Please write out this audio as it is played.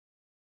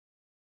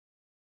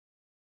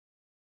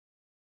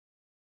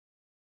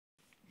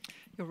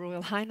Your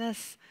Royal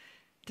Highness,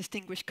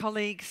 distinguished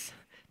colleagues,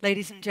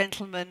 ladies and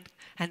gentlemen,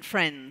 and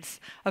friends,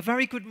 a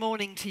very good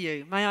morning to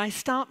you. May I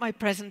start my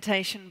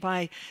presentation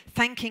by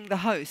thanking the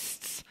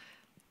hosts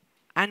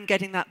and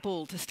getting that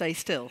ball to stay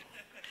still.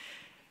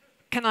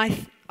 Can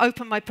I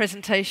open my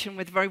presentation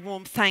with very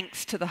warm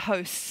thanks to the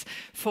hosts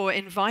for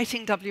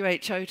inviting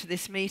WHO to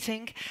this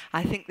meeting.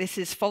 I think this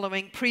is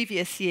following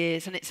previous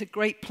years, and it's a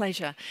great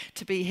pleasure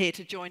to be here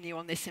to join you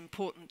on this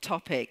important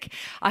topic.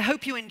 I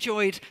hope you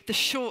enjoyed the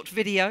short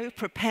video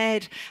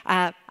prepared,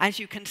 as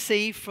you can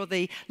see, for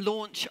the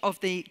launch of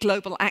the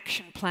Global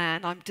Action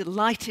Plan. I'm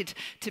delighted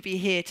to be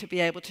here to be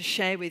able to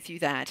share with you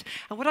that.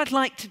 And what I'd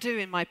like to do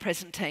in my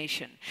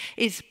presentation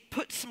is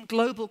put some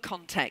global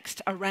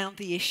context around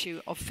the issue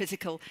of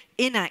physical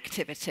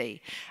inactivity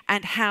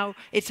and how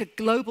it's a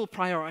global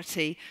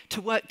priority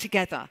to work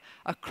together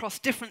across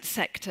different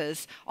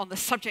sectors on the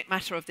subject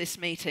matter of this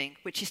meeting,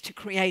 which is to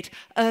create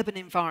urban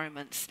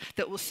environments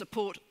that will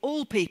support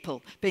all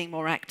people being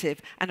more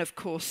active and, of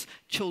course,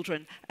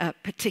 children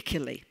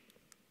particularly.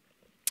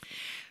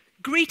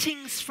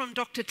 Greetings from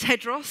Dr.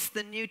 Tedros,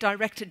 the new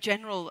Director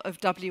General of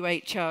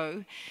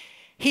WHO.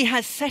 He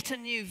has set a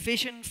new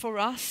vision for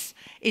us.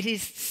 It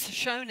is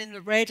shown in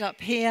the red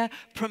up here: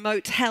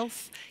 promote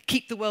health,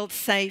 keep the world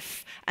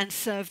safe, and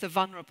serve the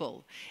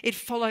vulnerable. It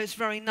follows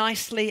very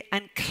nicely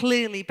and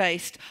clearly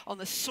based on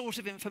the sort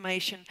of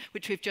information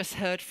which we've just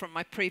heard from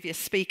my previous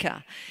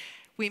speaker.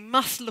 We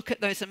must look at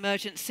those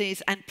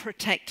emergencies and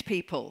protect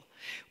people.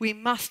 We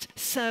must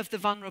serve the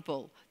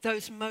vulnerable,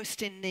 those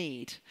most in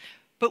need.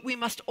 But we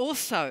must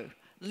also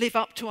live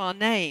up to our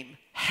name,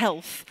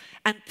 health,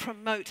 and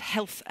promote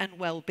health and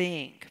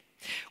well-being.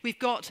 We've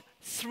got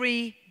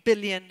 3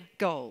 billion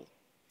goal.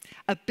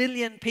 1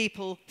 billion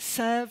people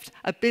served,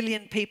 1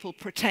 billion people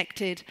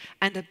protected,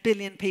 and 1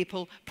 billion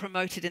people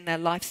promoted in their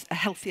lives,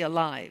 healthier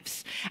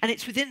lives. And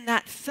it's within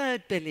that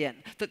 3rd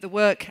billion that the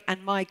work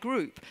and my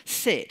group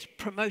sit,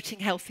 promoting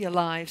healthier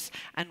lives,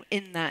 and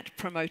in that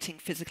promoting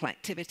physical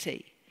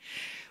activity.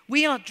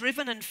 We are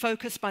driven and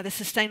focused by the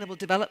Sustainable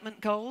Development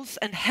Goals,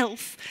 and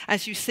health,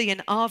 as you see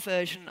in our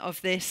version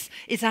of this,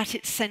 is at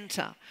its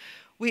centre.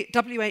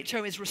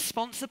 WHO is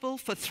responsible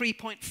for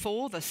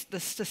 3.4, the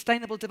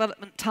Sustainable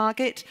Development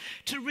Target,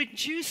 to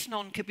reduce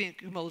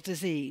non-communicable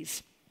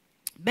disease.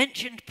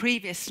 Mentioned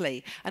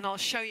previously, and I'll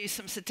show you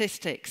some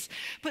statistics,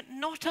 but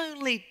not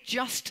only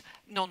just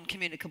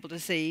non-communicable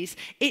disease,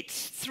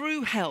 it's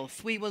through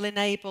health we will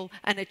enable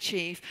and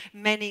achieve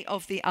many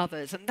of the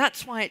others, and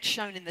that's why it's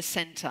shown in the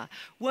centre.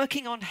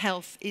 Working on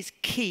health is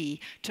key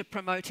to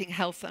promoting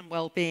health and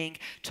well-being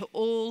to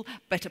all,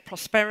 better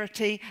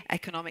prosperity,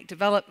 economic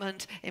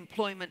development,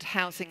 employment,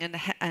 housing,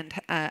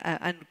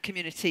 and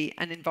community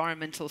and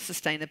environmental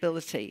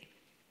sustainability.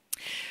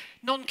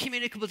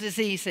 Non-communicable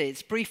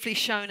diseases, briefly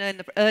shown in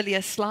the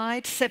earlier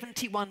slide,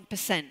 71%,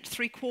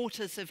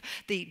 3/4 of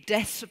the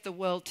deaths of the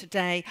world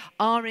today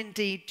are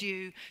indeed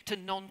due to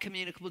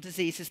non-communicable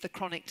diseases, the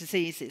chronic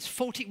diseases.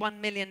 41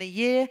 million a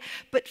year,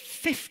 but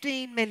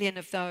 15 million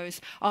of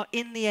those are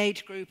in the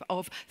age group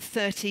of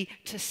 30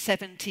 to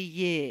 70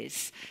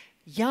 years.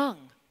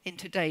 Young in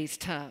today's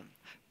term,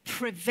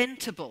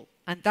 preventable.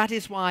 And that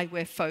is why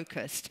we're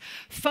focused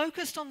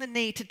on the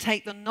need to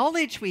take the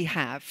knowledge we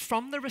have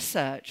from the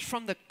research,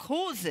 from the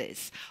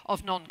causes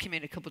of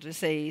non-communicable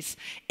disease,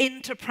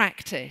 into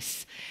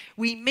practice.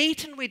 We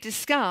meet and we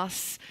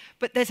discuss,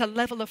 but there's a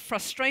level of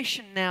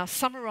frustration now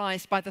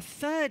summarised by the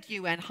 3rd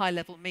UN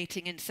high-level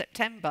meeting in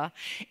September.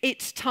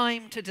 It's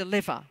time to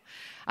deliver.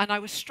 And I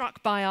was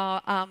struck by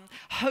our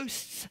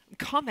hosts'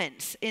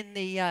 comments in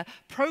the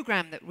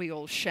programme that we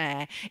all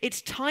share.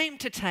 It's time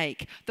to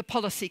take the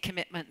policy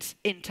commitments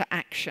into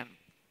action.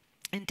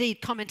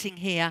 Indeed, commenting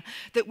here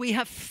that we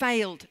have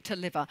failed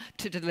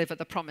to deliver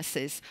the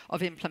promises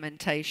of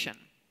implementation.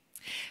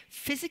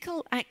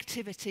 Physical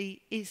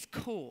activity is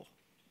core.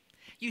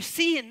 You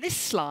see in this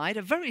slide,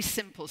 a very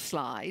simple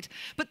slide,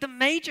 but the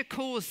major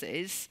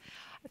causes,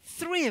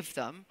 3 of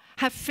them,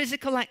 have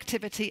physical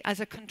activity as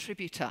a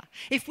contributor.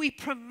 If we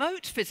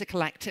promote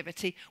physical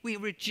activity, we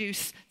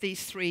reduce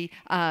these 3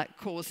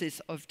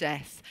 causes of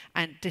death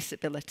and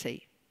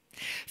disability.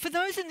 For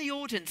those in the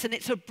audience, and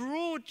it's a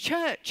broad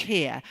church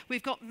here,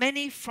 we've got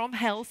many from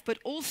health, but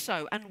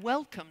also and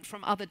welcomed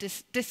from other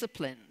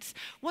disciplines.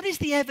 What is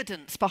the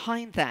evidence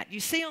behind that? You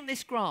see on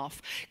this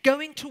graph,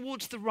 going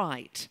towards the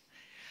right,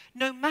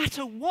 no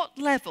matter what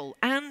level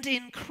and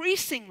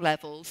increasing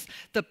levels,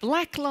 the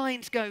black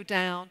lines go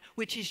down,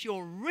 which is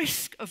your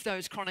risk of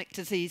those chronic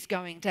disease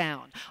going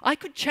down. I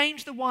could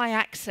change the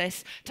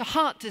y-axis to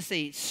heart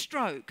disease,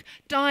 stroke,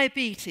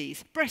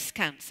 diabetes, breast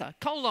cancer,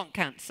 colon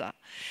cancer.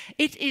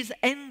 It is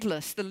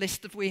endless, the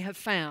list that we have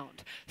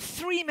found.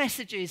 3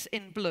 messages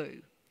in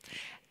blue.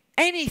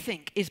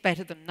 Anything is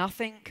better than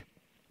nothing.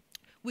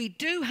 We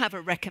do have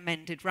a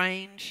recommended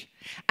range,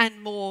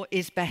 and more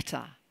is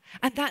better.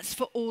 And that's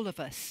for all of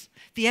us.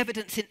 The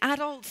evidence in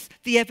adults,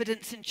 the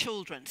evidence in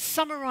children,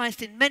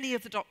 summarised in many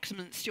of the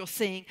documents you're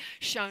seeing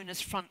shown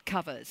as front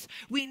covers.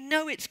 We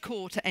know it's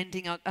core to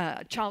ending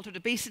childhood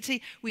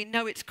obesity. We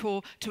know it's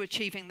core to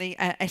achieving the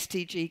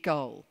SDG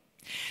goal.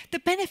 The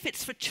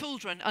benefits for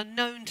children are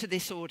known to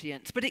this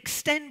audience, but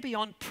extend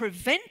beyond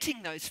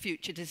preventing those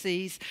future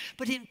disease,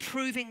 but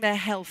improving their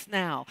health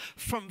now,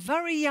 from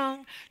very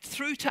young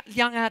through to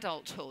young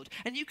adulthood.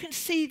 And you can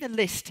see the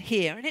list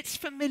here, and it's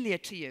familiar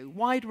to you,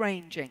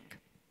 wide-ranging.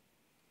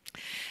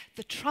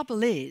 The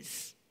trouble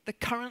is, the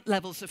current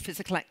levels of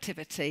physical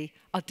activity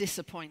are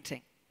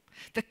disappointing.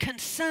 The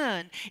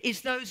concern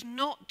is those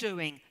not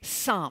doing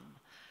some.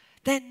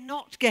 They're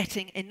not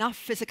getting enough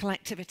physical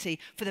activity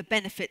for the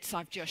benefits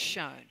I've just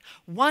shown.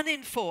 1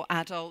 in 4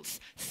 adults,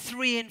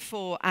 3 in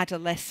 4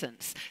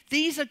 adolescents.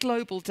 These are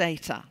global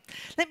data.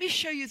 Let me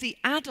show you the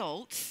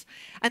adults,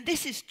 and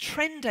this is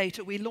trend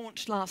data we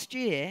launched last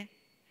year.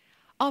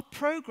 Our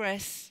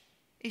progress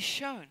is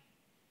shown.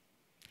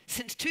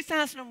 Since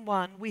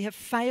 2001, we have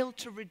failed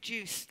to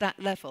reduce that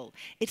level.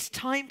 It's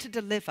time to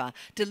deliver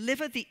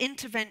the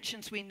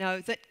interventions we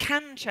know that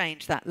can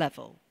change that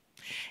level.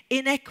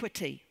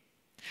 Inequity.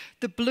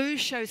 The blue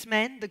shows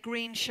men, the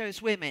green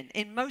shows women.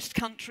 In most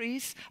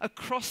countries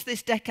across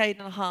this decade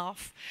and a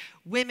half,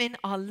 women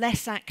are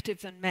less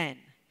active than men.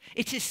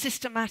 It is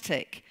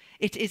systematic.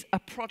 It is a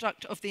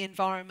product of the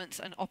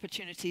environments and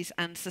opportunities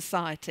and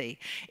society.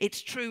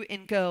 It's true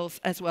in girls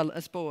as well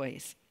as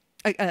boys,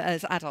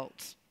 as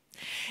adults.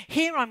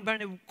 Here I'm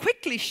going to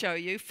quickly show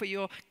you for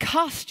your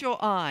cast your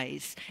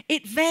eyes.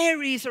 It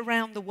varies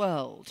around the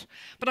world,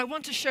 but I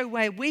want to show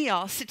where we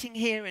are sitting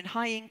here in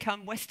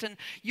high-income Western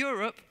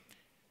Europe.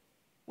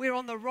 We're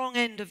on the wrong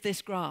end of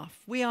this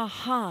graph. We are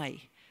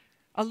high,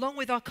 along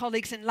with our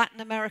colleagues in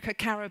Latin America,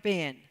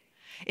 Caribbean.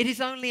 It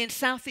is only in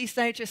Southeast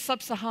Asia,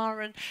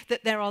 Sub-Saharan,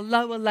 that there are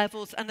lower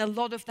levels, and a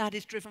lot of that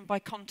is driven by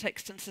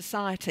context and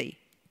society.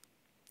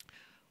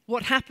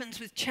 What happens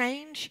with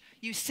change,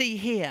 you see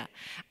here.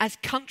 As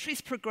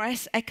countries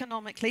progress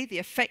economically, the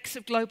effects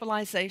of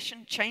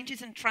globalization,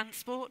 changes in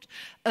transport,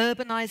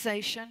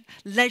 urbanization,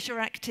 leisure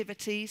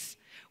activities,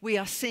 we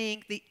are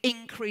seeing the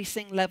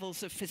increasing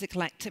levels of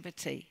physical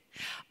activity.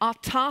 Our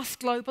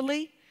task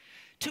globally,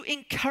 to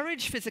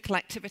encourage physical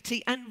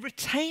activity and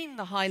retain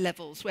the high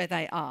levels where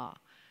they are,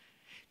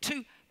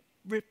 to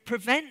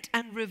prevent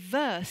and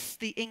reverse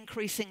the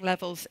increasing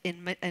levels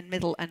in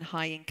middle and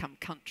high-income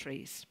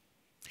countries.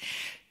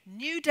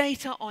 New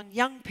data on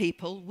young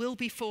people will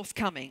be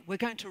forthcoming. We're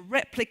going to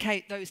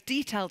replicate those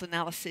detailed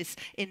analysis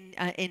in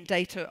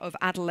data of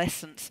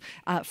adolescents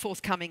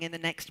forthcoming in the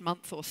next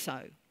month or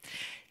so.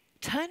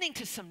 Turning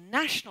to some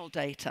national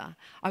data,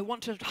 I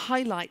want to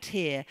highlight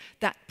here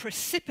that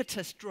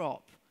precipitous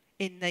drop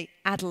in the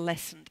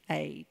adolescent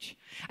age.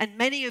 And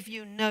many of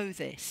you know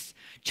this.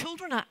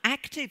 Children are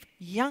active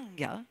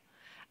younger,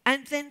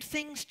 and then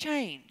things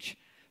change.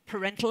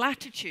 Parental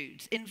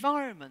attitudes,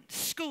 environment,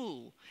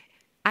 school,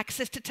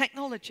 access to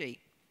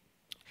technology,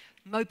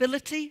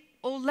 mobility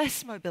or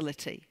less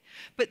mobility.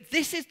 But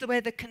this is where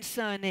the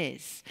concern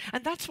is.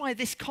 And that's why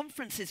this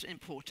conference is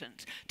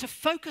important, to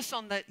focus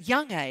on the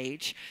young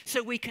age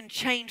so we can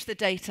change the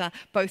data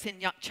both in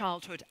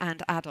childhood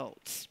and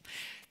adults.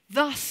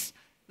 Thus,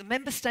 the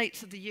member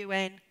states of the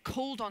UN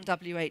called on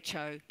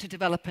WHO to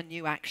develop a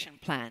new action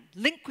plan,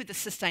 link with the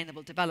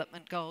Sustainable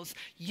Development Goals,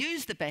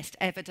 use the best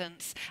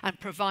evidence, and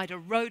provide a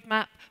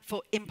roadmap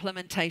for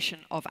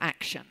implementation of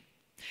action.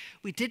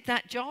 We did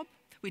that job.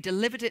 We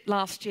delivered it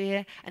last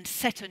year and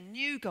set a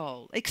new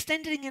goal,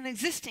 extending an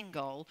existing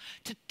goal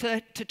to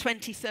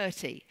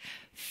 2030.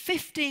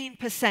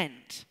 15%.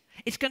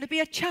 It's going to be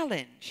a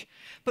challenge,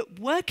 but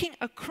working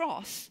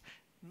across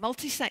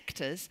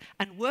multi-sectors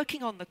and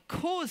working on the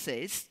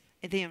causes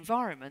in the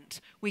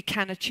environment, we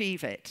can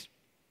achieve it.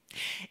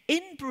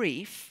 In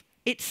brief,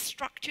 it's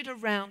structured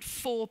around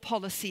 4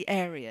 policy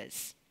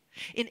areas.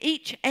 In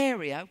each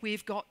area,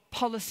 we've got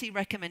policy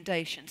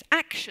recommendations,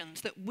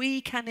 actions that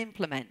we can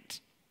implement.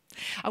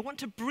 I want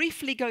to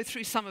briefly go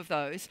through some of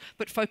those,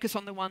 but focus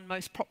on the one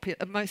most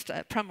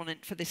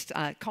prominent for this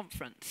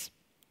conference.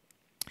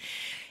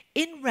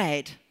 In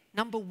red,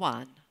 number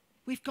 1,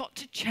 we've got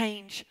to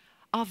change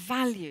our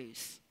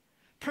values.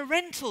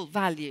 Parental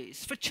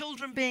values for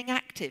children being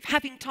active,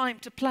 having time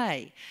to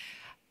play,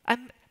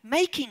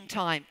 making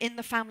time in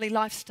the family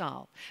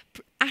lifestyle,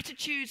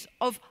 attitudes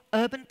of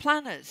urban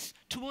planners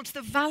towards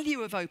the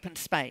value of open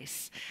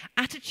space,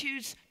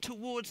 attitudes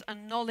towards a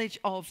knowledge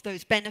of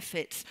those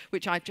benefits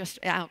which I've just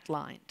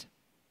outlined.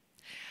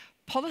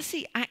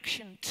 Policy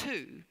action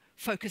 2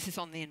 focuses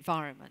on the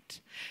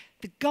environment.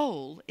 The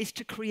goal is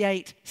to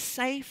create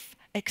safe,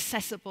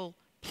 accessible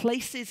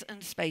places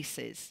and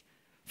spaces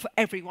for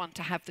everyone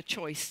to have the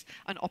choice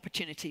and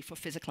opportunity for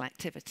physical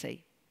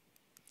activity.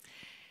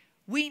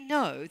 We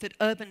know that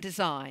urban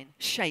design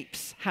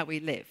shapes how we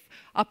live.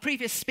 Our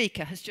previous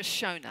speaker has just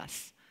shown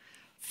us.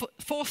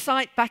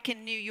 Foresight back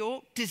in New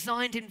York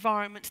designed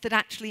environments that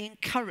actually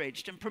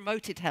encouraged and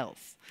promoted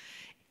health.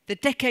 The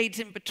decades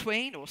in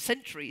between, or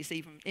centuries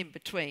even in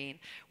between,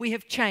 we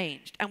have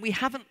changed and we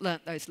haven't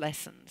learnt those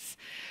lessons.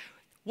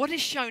 What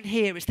is shown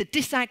here is the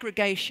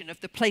disaggregation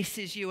of the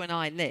places you and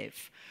I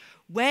live,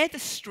 where the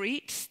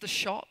streets, the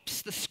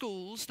shops, the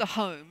schools, the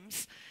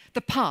homes,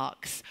 the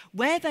parks,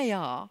 where they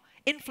are,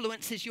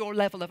 influences your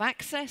level of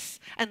access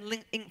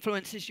and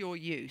influences your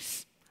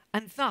use.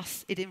 And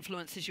thus, it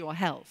influences your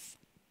health.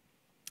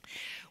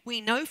 We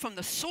know from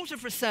the sort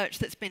of research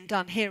that's been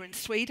done here in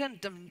Sweden,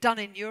 done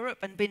in Europe,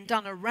 and been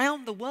done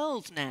around the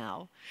world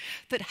now,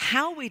 that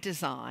how we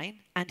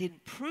design and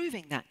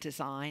improving that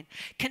design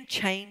can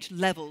change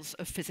levels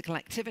of physical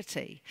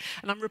activity.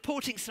 And I'm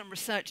reporting some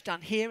research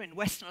done here in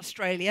Western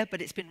Australia, but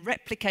it's been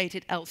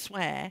replicated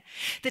elsewhere,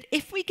 that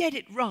if we get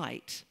it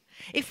right,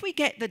 if we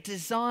get the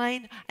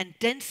design and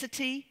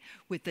density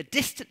with the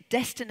distant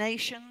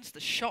destinations, the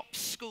shops,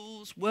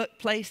 schools,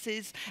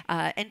 workplaces,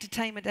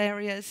 entertainment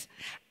areas,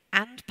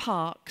 and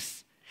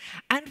parks,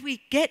 and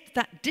we get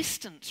that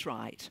distance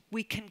right,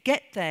 we can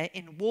get there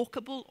in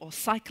walkable or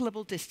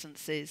cyclable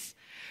distances,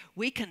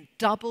 we can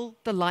double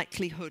the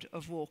likelihood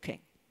of walking.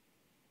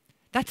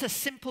 That's a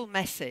simple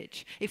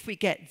message. If we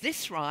get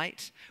this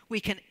right,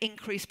 we can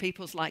increase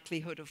people's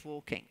likelihood of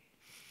walking.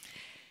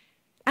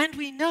 And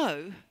we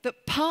know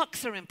that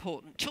parks are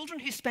important. Children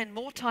who spend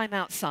more time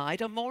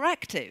outside are more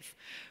active.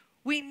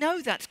 We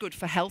know that's good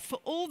for health for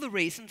all the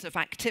reasons of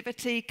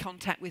activity,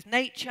 contact with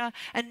nature,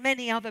 and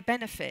many other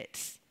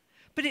benefits.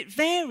 But it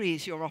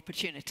varies your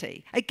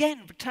opportunity.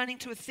 Again, returning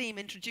to a theme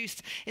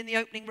introduced in the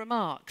opening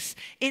remarks,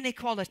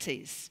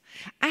 inequalities.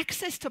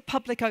 Access to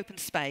public open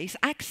space,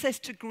 access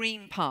to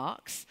green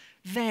parks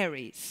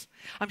varies.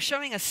 I'm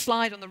showing a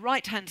slide on the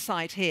right-hand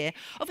side here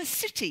of a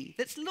city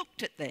that's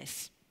looked at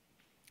this,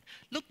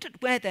 looked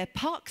at where their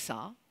parks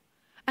are,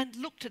 and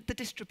looked at the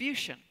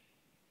distribution.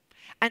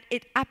 And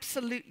it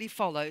absolutely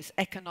follows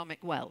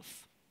economic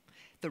wealth.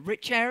 The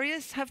rich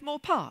areas have more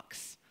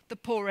parks. The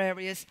poor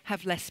areas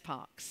have less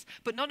parks.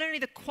 But not only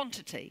the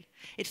quantity,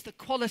 it's the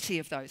quality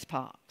of those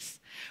parks.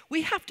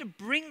 We have to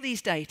bring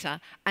these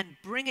data and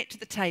bring it to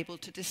the table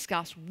to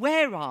discuss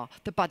where are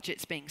the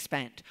budgets being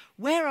spent,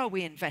 where are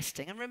we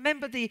investing, and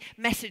remember the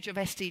message of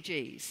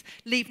SDGs,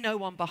 leave no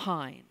one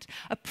behind.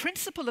 A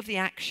principle of the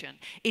action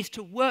is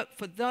to work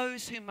for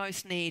those who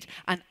most need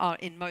and are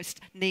in most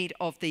need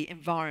of the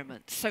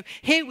environment. So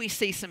here we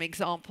see some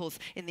examples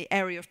in the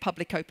area of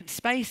public open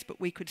space,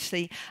 but we could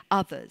see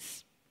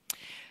others.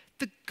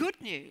 The good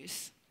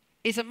news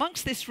is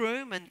amongst this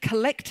room and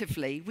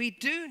collectively, we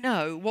do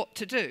know what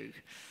to do.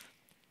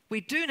 We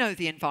do know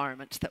the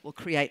environments that will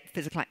create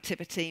physical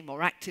activity,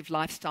 more active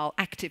lifestyle,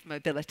 active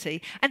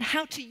mobility, and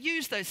how to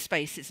use those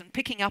spaces. And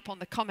picking up on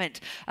the comment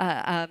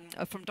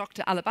from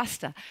Dr.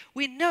 Alabaster,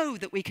 we know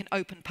that we can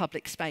open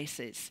public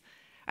spaces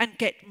and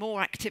get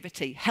more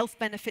activity, health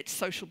benefits,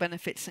 social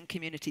benefits, and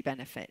community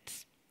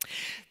benefits.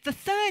 The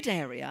third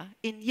area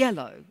in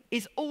yellow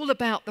is all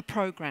about the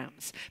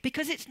programs,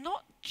 because it's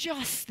not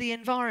just the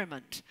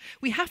environment.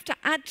 We have to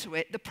add to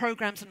it the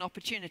programs and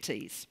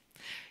opportunities.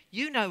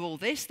 You know all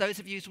this, those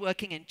of you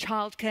working in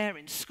childcare,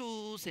 in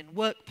schools, in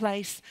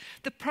workplace,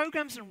 the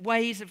programs and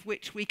ways of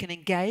which we can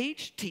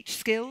engage, teach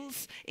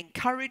skills,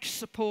 encourage,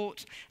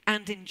 support,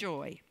 and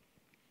enjoy.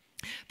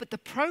 But the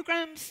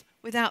programs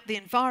without the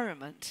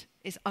environment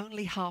is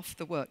only half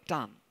the work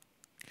done.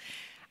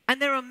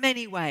 And there are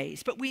many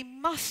ways, but we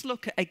must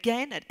look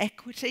again at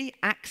equity,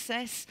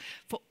 access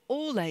for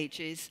all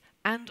ages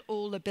and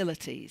all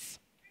abilities.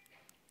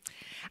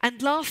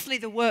 And lastly,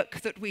 the work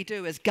that we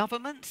do as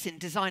governments in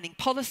designing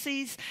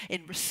policies,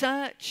 in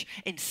research,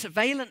 in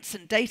surveillance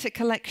and data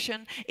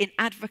collection, in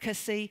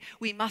advocacy,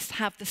 we must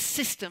have the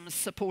systems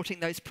supporting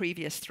those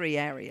previous three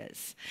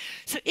areas.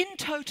 So in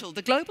total,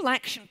 the Global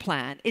Action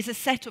Plan is a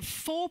set of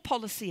 4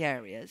 policy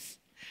areas,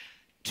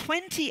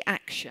 20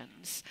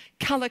 actions,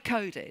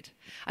 colour-coded.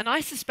 And I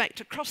suspect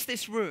across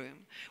this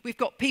room, we've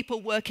got people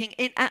working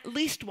in at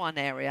least one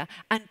area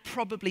and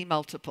probably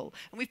multiple.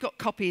 And we've got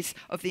copies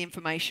of the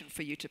information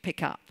for you to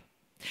pick up.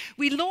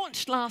 We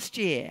launched last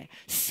year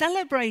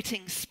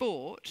celebrating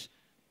sport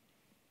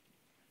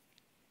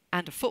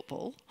and a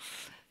football,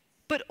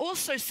 but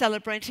also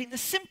celebrating the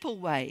simple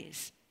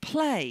ways,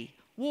 play,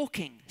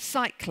 walking,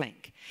 cycling,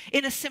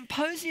 in a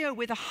symposium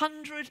with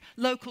 100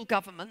 local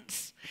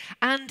governments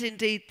and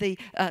indeed the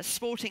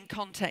sporting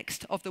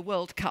context of the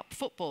World Cup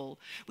football.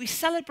 We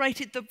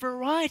celebrated the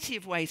variety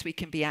of ways we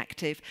can be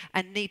active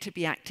and need to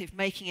be active,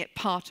 making it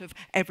part of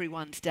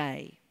everyone's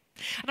day.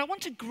 And I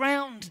want to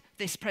ground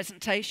this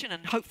presentation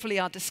and hopefully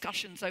our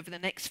discussions over the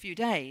next few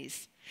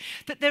days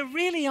that there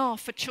really are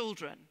for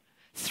children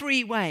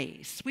 3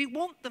 ways. We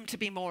want them to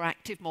be more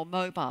active, more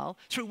mobile,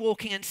 through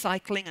walking and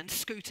cycling and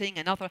scooting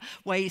and other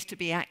ways to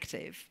be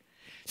active.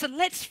 So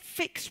let's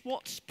fix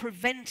what's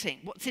preventing,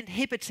 what's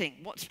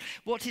inhibiting,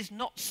 what is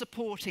not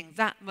supporting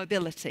that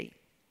mobility.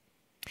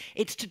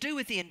 It's to do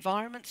with the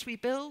environments we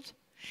build,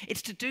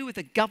 it's to do with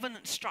the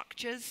governance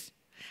structures,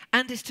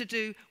 and it's to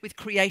do with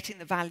creating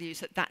the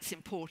values that that's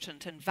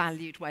important and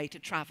valued way to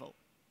travel.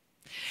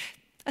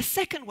 A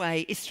second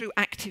way is through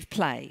active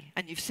play,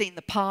 and you've seen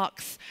the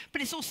parks,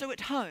 but it's also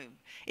at home.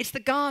 It's the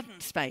garden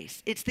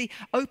space, it's the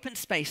open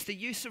space, the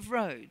use of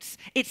roads,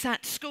 it's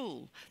at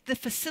school, the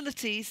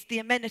facilities, the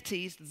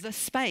amenities, the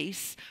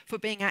space for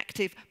being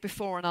active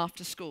before and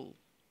after school.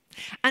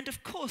 And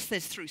of course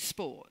there's through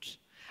sport.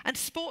 And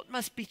sport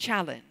must be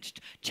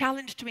challenged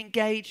to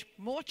engage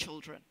more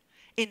children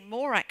in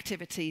more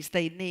activities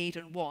they need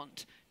and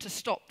want to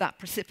stop that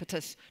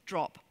precipitous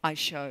drop I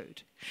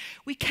showed.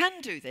 We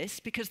can do this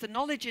because the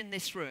knowledge in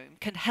this room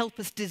can help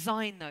us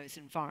design those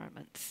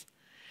environments.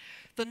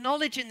 The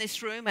knowledge in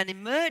this room and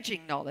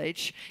emerging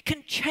knowledge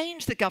can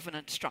change the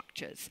governance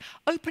structures,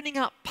 opening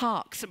up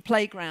parks and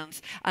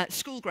playgrounds,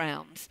 school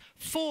grounds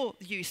for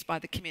use by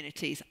the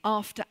communities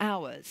after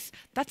hours.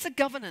 That's a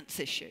governance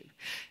issue.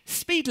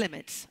 Speed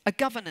limits, a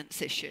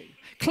governance issue.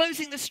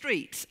 Closing the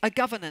streets, a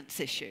governance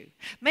issue.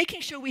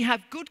 Making sure we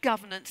have good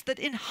governance that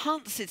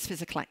enhances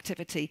physical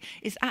activity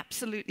is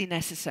absolutely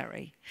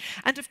necessary.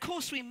 And of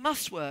course, we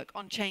must work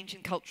on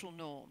changing cultural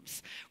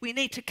norms. We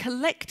need to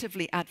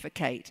collectively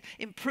advocate,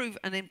 improve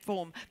and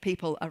inform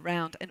people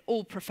around in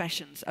all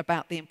professions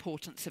about the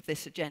importance of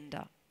this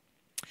agenda.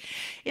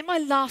 In my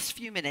last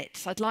few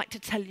minutes, I'd like to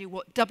tell you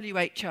what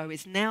WHO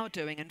is now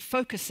doing and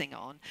focusing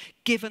on,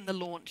 given the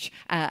launch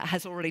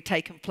has already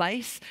taken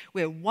place.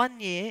 We're 1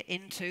 year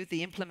into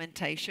the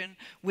implementation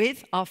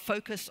with our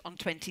focus on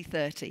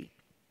 2030.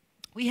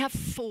 We have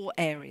 4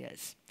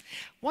 areas.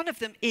 One of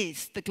them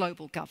is the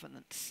global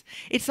governance.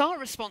 It's our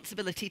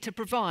responsibility to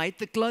provide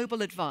the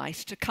global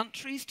advice to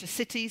countries, to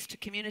cities, to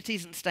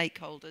communities and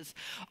stakeholders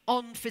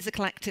on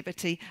physical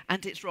activity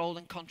and its role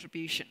and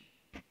contribution.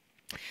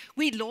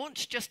 We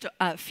launched just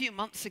a few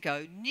months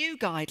ago new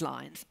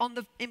guidelines on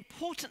the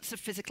importance of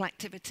physical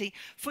activity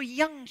for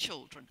young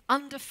children,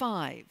 under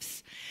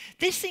 5s.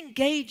 This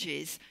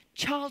engages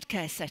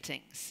childcare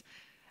settings,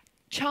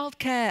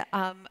 childcare,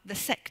 the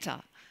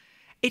sector.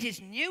 It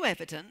is new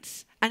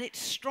evidence and it's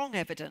strong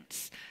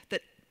evidence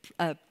that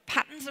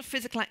patterns of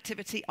physical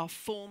activity are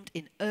formed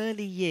in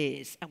early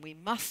years, and we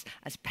must,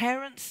 as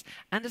parents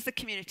and as the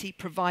community,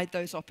 provide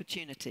those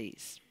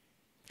opportunities.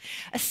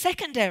 A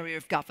second area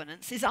of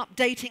governance is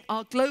updating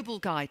our global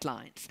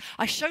guidelines.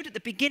 I showed at the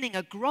beginning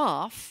a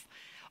graph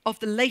of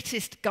the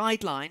latest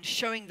guidelines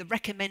showing the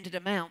recommended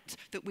amount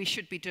that we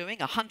should be doing,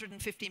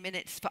 150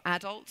 minutes for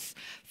adults,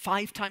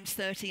 5 times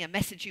 30, a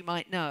message you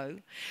might know.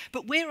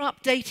 But we're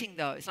updating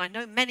those. I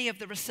know many of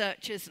the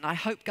researchers, and I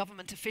hope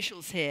government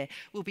officials here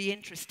will be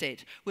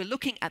interested. We're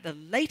looking at the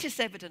latest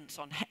evidence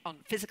on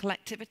physical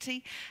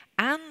activity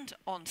and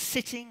on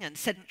sitting and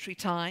sedentary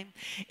time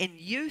in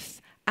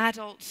youth,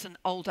 adults and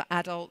older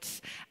adults,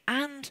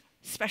 and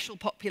special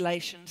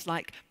populations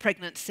like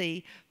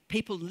pregnancy,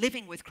 people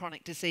living with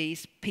chronic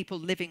disease, people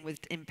living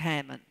with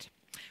impairment.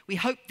 We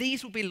hope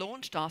these will be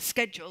launched. Our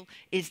schedule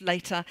is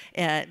later,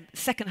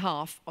 second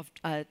half of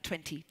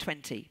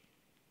 2020.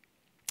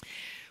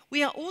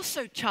 We are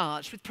also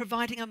charged with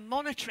providing a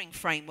monitoring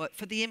framework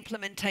for the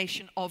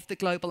implementation of the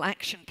Global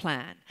Action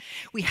Plan.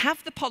 We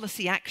have the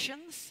policy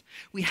actions,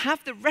 we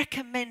have the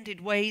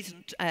recommended ways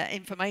and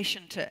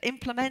information to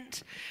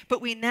implement,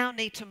 but we now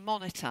need to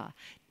monitor.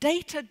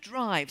 Data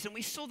drives, and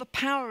we saw the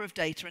power of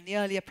data in the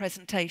earlier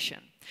presentation.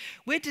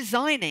 We're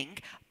designing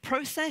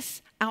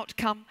process,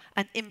 outcome,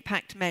 and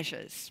impact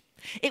measures.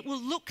 It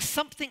will look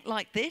something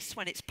like this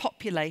when it's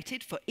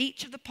populated for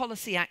each of the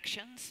policy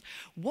actions.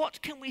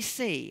 What can we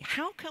see?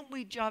 How can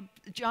we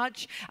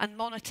judge and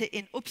monitor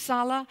in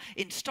Uppsala,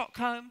 in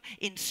Stockholm,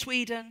 in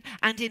Sweden,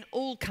 and in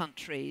all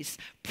countries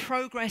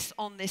progress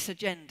on this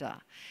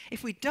agenda?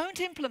 If we don't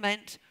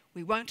implement,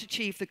 we won't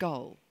achieve the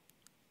goal.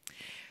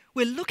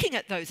 We're looking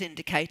at those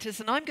indicators,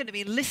 and I'm going to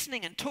be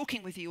listening and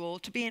talking with you all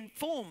to be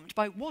informed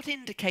by what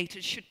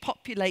indicators should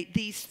populate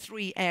these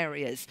 3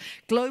 areas,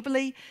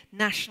 globally,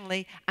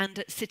 nationally, and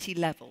at city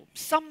level.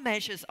 Some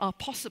measures are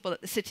possible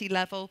at the city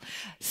level.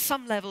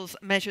 Some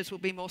measures will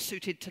be more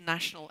suited to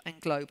national and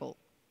global.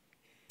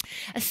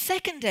 A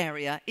second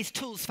area is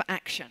tools for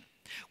action.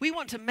 We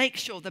want to make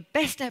sure the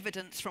best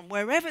evidence from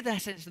wherever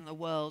that is in the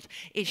world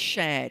is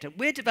shared. And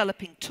we're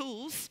developing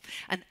tools,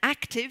 and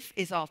Active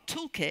is our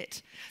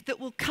toolkit that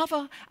will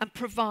cover and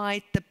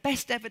provide the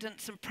best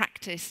evidence and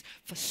practice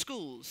for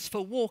schools,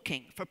 for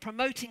walking, for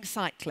promoting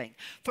cycling,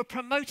 for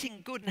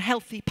promoting good and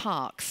healthy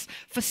parks,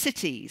 for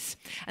cities.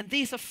 And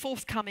these are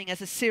forthcoming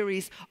as a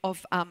series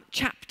of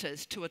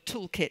chapters to a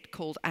toolkit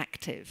called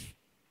Active.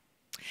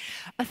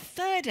 A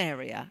third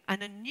area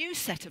and a new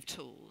set of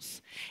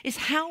tools is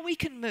how we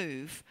can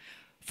move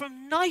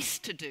from nice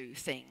to do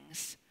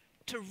things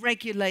to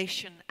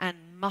regulation and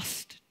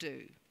must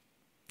do.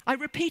 I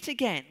repeat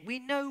again, we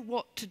know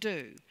what to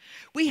do.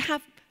 We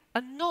have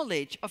a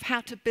knowledge of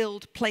how to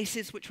build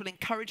places which will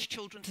encourage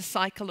children to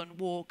cycle and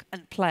walk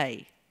and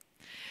play.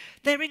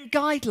 They're in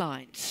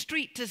guidelines,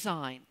 street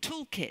design,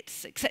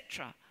 toolkits,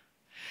 etc.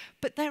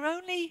 But they're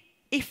only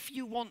if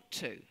you want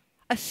to,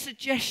 a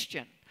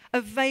suggestion,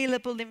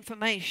 available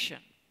information.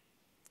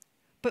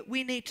 But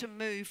we need to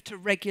move to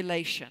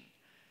regulation,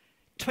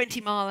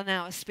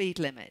 20-mile-an-hour speed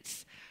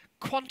limits,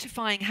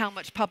 quantifying how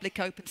much public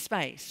open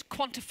space,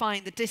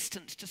 quantifying the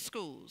distance to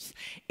schools.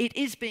 It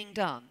is being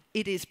done.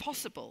 It is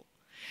possible.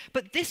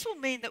 But this will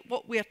mean that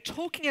what we are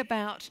talking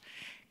about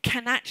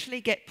can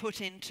actually get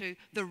put into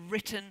the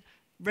written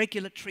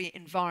regulatory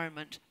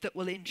environment that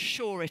will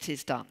ensure it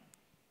is done.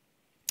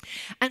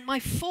 And my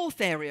fourth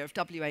area of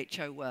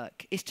WHO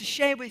work is to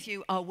share with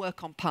you our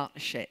work on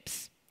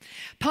partnerships.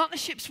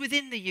 Partnerships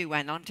within the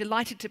UN. I'm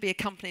delighted to be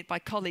accompanied by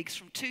colleagues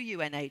from 2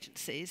 UN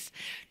agencies.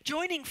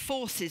 Joining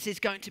forces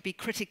is going to be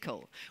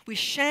critical. We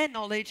share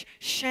knowledge,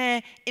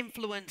 share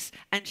influence,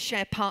 and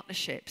share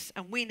partnerships,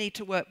 and we need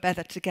to work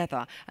better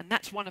together, and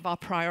that's one of our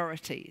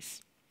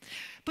priorities.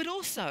 But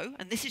also,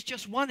 and this is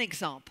just one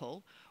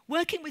example,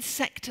 working with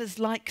sectors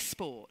like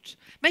sport,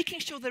 making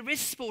sure there is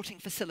sporting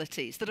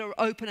facilities that are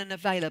open and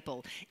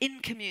available in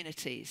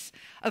communities,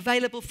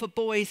 available for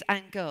boys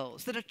and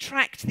girls, that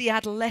attract the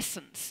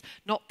adolescents,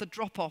 not the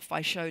drop-off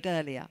I showed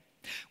earlier.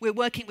 We're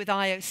working with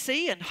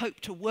IOC and hope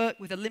to work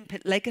with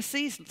Olympic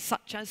legacies,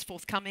 such as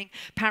forthcoming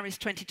Paris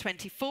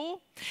 2024.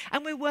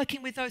 And we're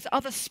working with those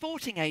other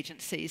sporting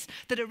agencies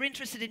that are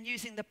interested in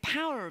using the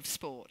power of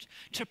sport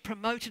to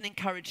promote and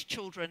encourage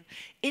children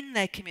in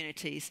their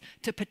communities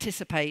to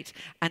participate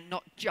and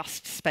not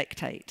just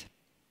spectate.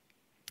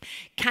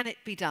 Can it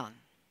be done?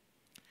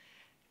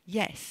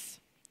 Yes.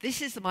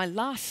 This is my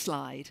last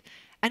slide,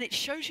 and it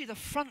shows you the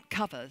front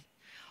cover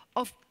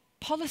of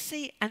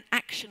policy and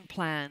action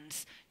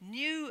plans,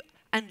 new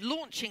and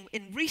launching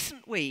in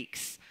recent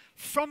weeks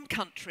from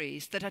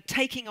countries that are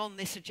taking on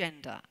this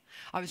agenda.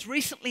 I was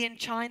recently in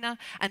China,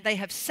 and they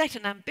have set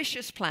an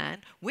ambitious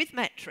plan with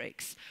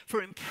metrics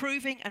for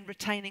improving and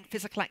retaining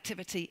physical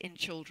activity in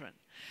children.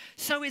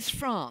 So is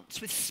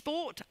France, with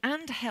sport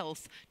and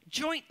health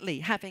jointly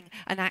having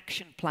an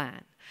action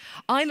plan.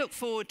 I look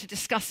forward to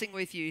discussing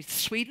with you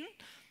Sweden,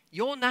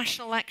 your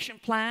national action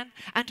plan,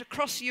 and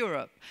across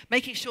Europe,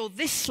 making sure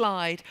this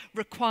slide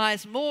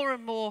requires more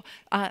and more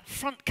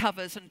front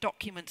covers and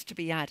documents to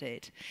be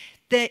added.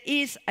 There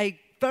is a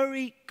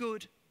very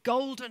good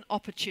golden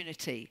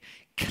opportunity,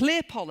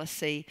 clear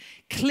policy,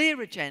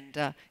 clear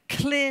agenda,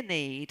 clear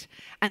need,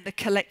 and the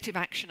collective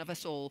action of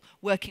us all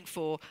working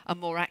for a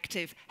more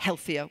active,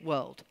 healthier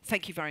world.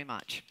 Thank you very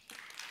much.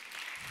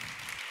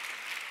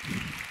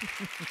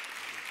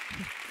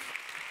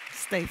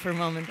 Stay for a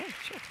moment. Yeah,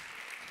 sure.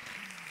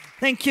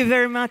 Thank you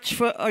very much.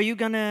 Are you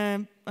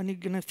gonna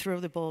throw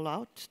the ball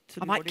out to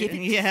the I might give it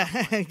to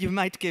yeah, you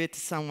might give it to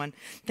someone.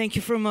 Thank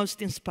you for a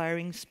most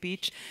inspiring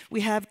speech.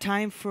 We have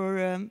time for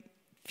a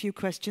few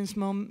questions,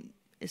 Mom.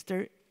 Is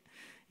there?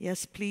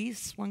 Yes,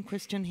 please. One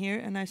question here,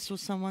 and I saw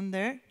someone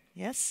there.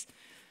 Yes.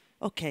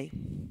 Okay.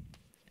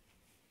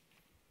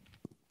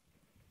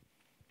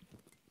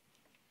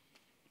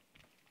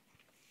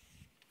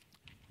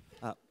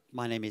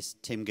 My name is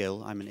Tim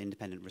Gill. I'm an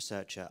independent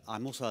researcher.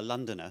 I'm also a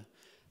Londoner,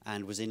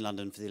 and was in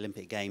London for the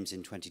Olympic Games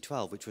in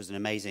 2012, which was an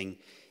amazing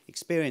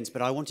experience.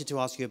 But I wanted to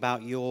ask you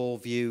about your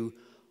view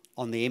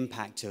on the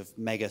impact of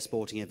mega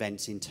sporting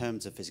events in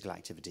terms of physical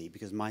activity,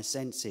 because my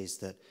sense is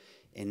that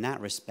in that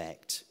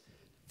respect,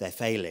 they're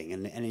failing.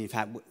 And in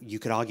fact, you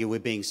could argue we're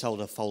being sold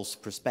a false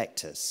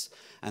prospectus,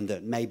 and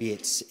that maybe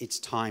it's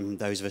time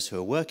those of us who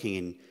are working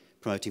in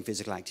promoting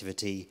physical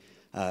activity,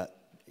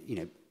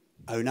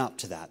 own up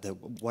to that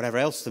whatever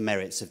else the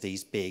merits of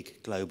these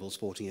big global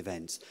sporting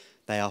events,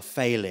 they are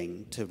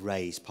failing to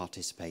raise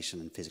participation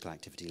and physical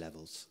activity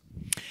levels.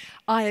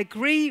 I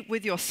agree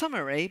with your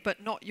summary,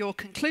 but not your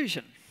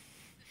conclusion.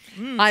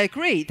 I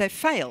agree, they've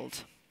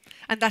failed.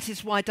 And that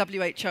is why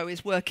WHO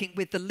is working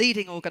with the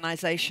leading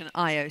organisation,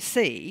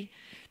 IOC,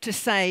 to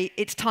say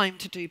it's time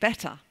to do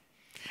better.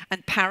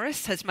 And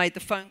Paris has made the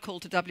phone call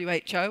to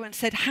WHO and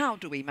said, how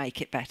do we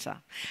make it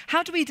better?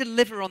 How do we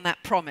deliver on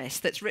that promise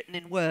that's written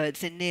in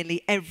words in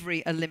nearly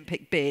every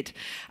Olympic bid,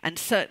 and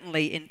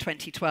certainly in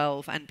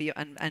 2012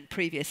 and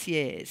previous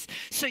years?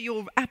 So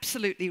you're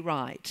absolutely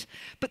right.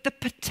 But the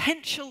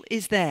potential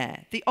is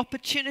there, the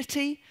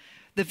opportunity,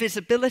 the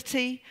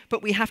visibility,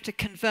 but we have to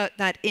convert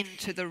that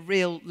into the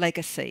real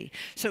legacy.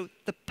 So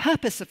the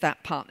purpose of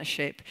that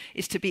partnership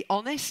is to be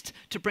honest,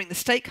 to bring the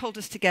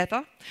stakeholders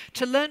together,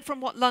 to learn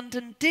from what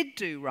London did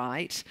do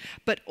right,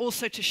 but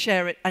also to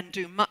share it and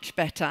do much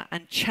better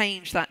and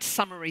change that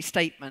summary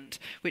statement,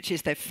 which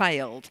is they've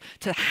failed,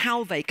 to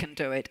how they can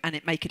do it and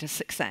make it a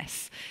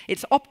success.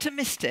 It's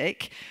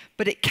optimistic,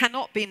 but it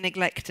cannot be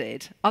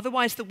neglected.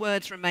 Otherwise, the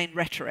words remain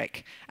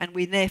rhetoric. And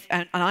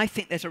I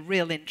think there's a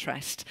real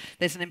interest.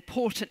 There's an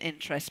important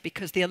interest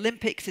because the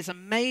Olympics is a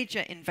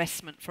major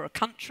investment for a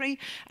country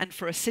and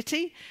for a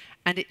city,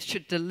 and it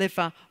should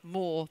deliver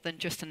more than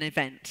just an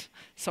event.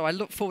 So I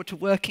look forward to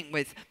working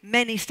with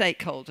many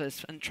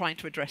stakeholders and trying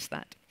to address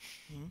that.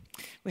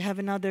 We have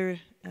another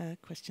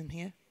question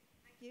here.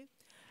 Thank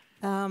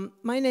you.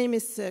 My name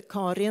is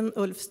Karin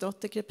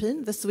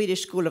Ulfsdotter-Krepin, the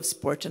Swedish School of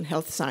Sport and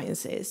Health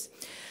Sciences.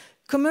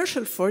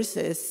 Commercial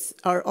forces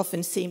are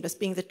often seen as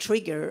being the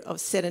trigger of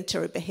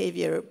sedentary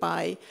behavior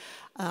by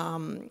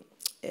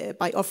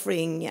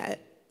offering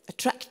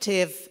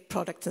attractive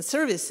products and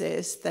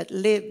services that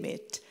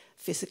limit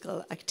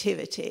physical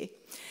activity.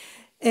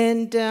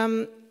 And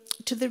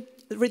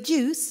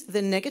reduce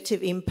the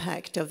negative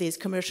impact of these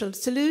commercial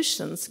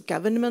solutions,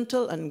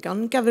 governmental and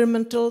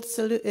non-governmental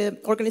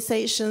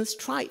organizations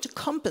try to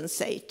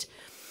compensate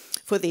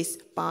for this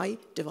by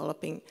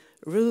developing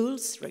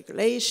rules,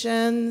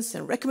 regulations,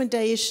 and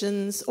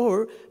recommendations,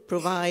 or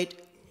provide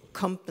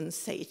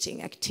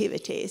compensating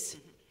activities.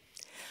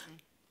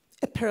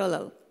 A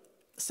parallel.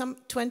 Some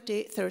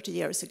 20, 30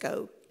 years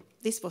ago,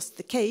 this was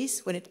the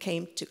case when it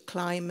came to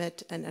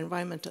climate and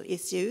environmental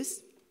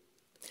issues.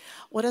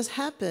 What has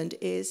happened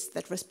is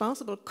that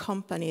responsible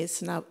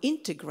companies now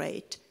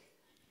integrate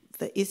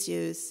the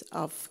issues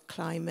of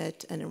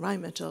climate and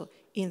environmental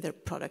in their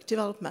product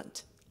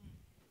development.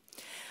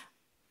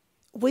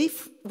 We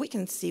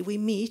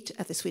meet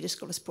at the Swedish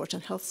School of Sport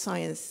and Health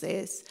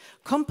Sciences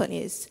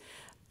companies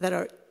that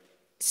are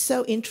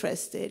so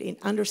interested in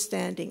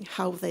understanding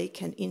how they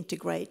can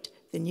integrate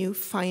the new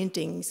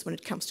findings when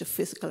it comes to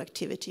physical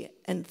activity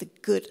and the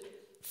good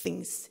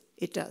things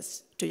it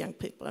does to young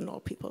people and all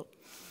people.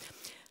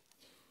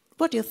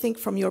 What do you think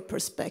from your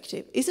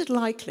perspective? Is it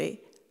likely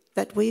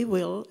that we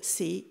will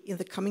see in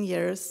the coming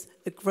years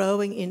a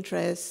growing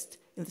interest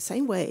in the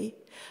same way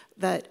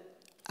that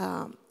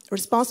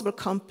responsible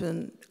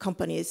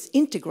companies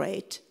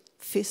integrate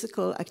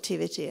physical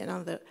activity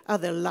and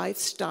other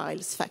lifestyle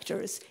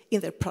factors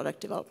in their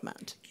product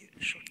development?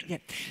 Yeah.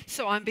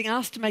 So I'm being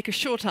asked to make a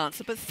short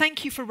answer, but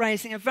thank you for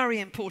raising a very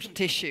important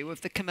issue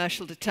of the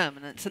commercial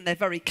determinants, and they're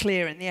very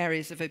clear in the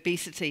areas of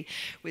obesity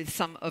with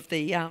some of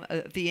the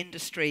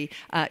industry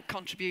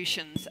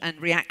contributions and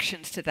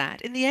reactions to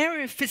that. In the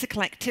area of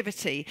physical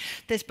activity,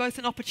 there's both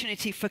an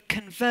opportunity for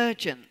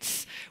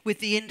convergence with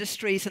the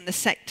industries and the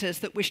sectors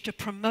that wish to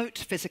promote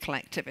physical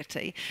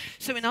activity.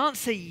 So in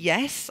answer,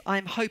 yes,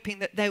 I'm hoping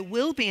that there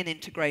will be an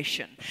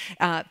integration,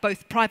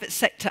 both private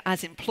sector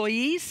as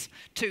employees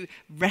to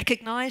recognize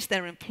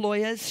their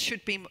employees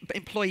should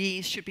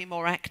be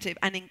more active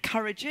and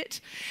encourage it,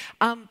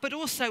 but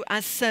also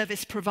as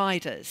service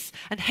providers,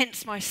 and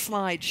hence my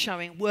slide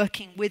showing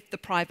working with the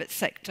private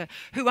sector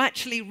who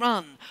actually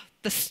run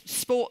the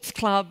sports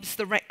clubs,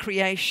 the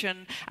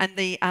recreation, and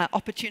the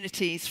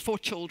opportunities for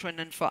children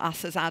and for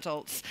us as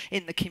adults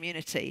in the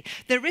community.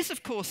 There is,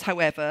 of course,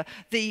 however,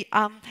 the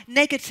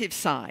negative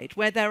side,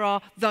 where there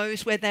are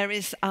those where there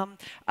is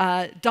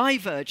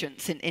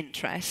divergence in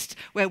interest,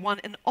 where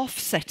an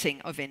offsetting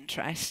of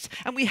interest,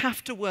 and we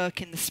have to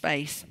work in the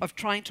space of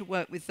trying to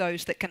work with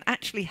those that can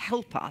actually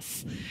help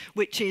us,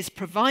 which is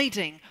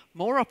providing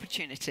more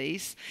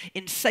opportunities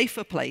in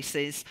safer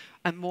places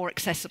and more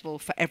accessible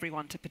for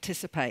everyone to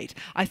participate.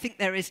 I think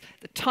the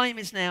time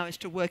is now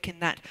to work in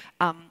that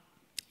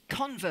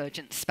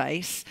convergent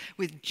space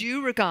with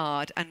due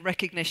regard and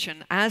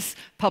recognition as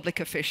public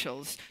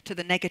officials to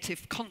the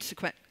negative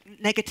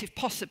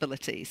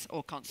possibilities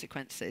or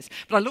consequences.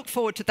 But I look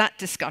forward to that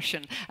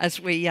discussion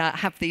as we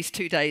have these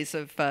 2 days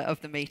of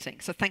the meeting.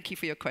 So thank you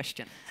for your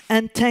question.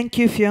 And thank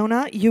you,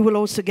 Fiona. You will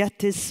also get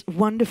this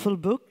wonderful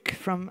book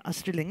from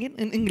Astrid Lindgren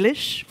in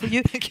English for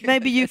you.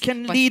 Maybe you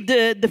can lead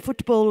the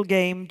football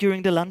game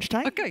during the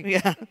lunchtime. Okay.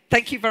 Yeah.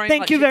 Thank you very much.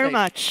 Thank you very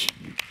much.